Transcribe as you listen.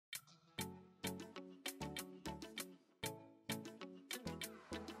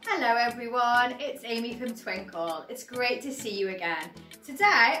Hello everyone, it's Amy from Twinkl. It's great to see you again.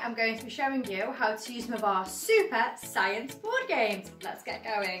 Today I'm going to be showing you how to use some of our super science board games. Let's get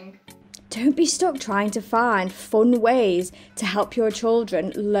going. Don't be stuck trying to find fun ways to help your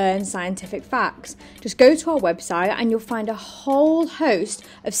children learn scientific facts. Just go to our website and you'll find a whole host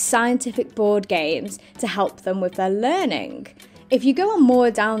of scientific board games to help them with their learning. If you go on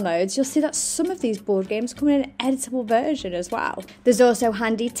more downloads, you'll see that some of these board games come in an editable version as well. There's also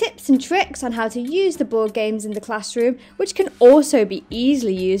handy tips and tricks on how to use the board games in the classroom, which can also be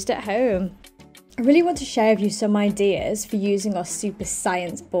easily used at home. I really want to share with you some ideas for using our super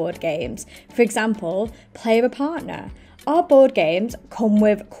science board games. For example, play with a partner. Our board games come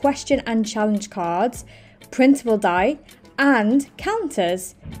with question and challenge cards, printable die, and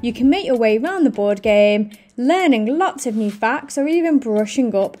counters. You can make your way around the board game, learning lots of new facts or even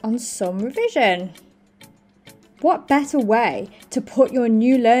brushing up on some revision. What better way to put your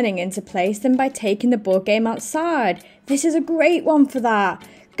new learning into place than by taking the board game outside? This is a great one for that.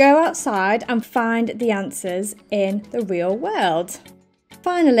 Go outside and find the answers in the real world.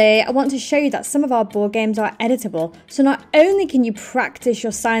 Finally, I want to show you that some of our board games are editable, so not only can you practice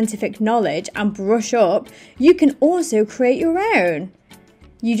your scientific knowledge and brush up, you can also create your own.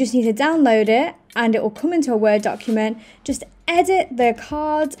 You just need to download it and it will come into a Word document. Just edit the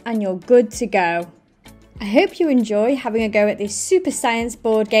cards and you're good to go. I hope you enjoy having a go at these super science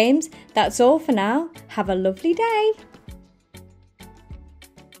board games. That's all for now. Have a lovely day.